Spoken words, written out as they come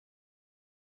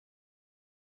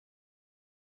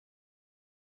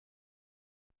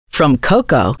From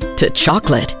cocoa to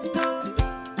chocolate.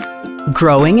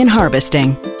 Growing and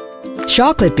harvesting.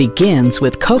 Chocolate begins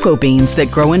with cocoa beans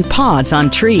that grow in pods on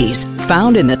trees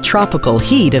found in the tropical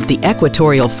heat of the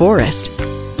equatorial forest.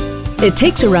 It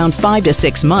takes around 5 to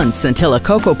 6 months until a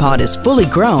cocoa pod is fully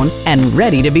grown and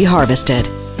ready to be harvested.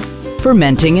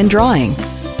 Fermenting and drying.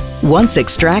 Once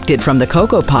extracted from the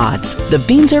cocoa pods, the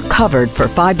beans are covered for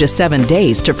 5 to 7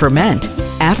 days to ferment.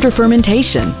 After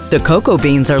fermentation, the cocoa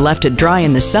beans are left to dry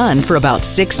in the sun for about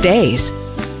 6 days.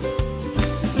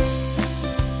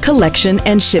 Collection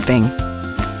and shipping.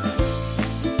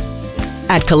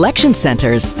 At collection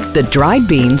centers, the dried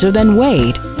beans are then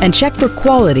weighed and checked for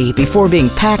quality before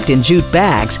being packed in jute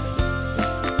bags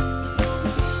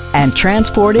and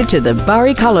transported to the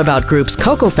Bari Calabaut Group's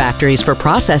cocoa factories for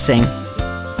processing.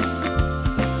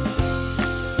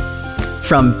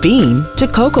 From bean to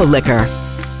cocoa liquor.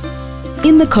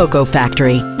 In the cocoa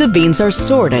factory, the beans are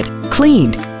sorted,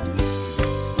 cleaned,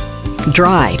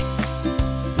 dried,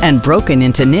 and broken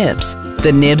into nibs.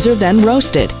 The nibs are then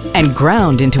roasted and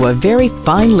ground into a very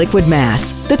fine liquid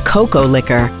mass, the cocoa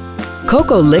liquor.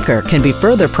 Cocoa liquor can be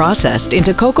further processed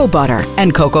into cocoa butter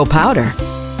and cocoa powder.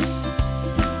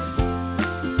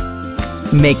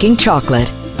 Making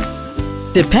chocolate.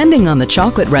 Depending on the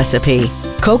chocolate recipe,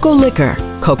 cocoa liquor,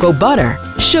 cocoa butter,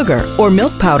 sugar, or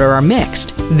milk powder are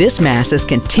mixed. This mass is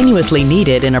continuously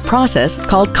kneaded in a process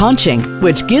called conching,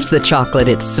 which gives the chocolate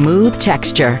its smooth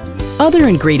texture. Other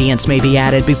ingredients may be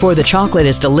added before the chocolate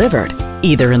is delivered,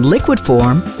 either in liquid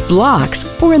form, blocks,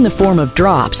 or in the form of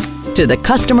drops, to the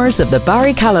customers of the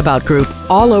Bari Calabaut Group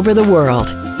all over the world.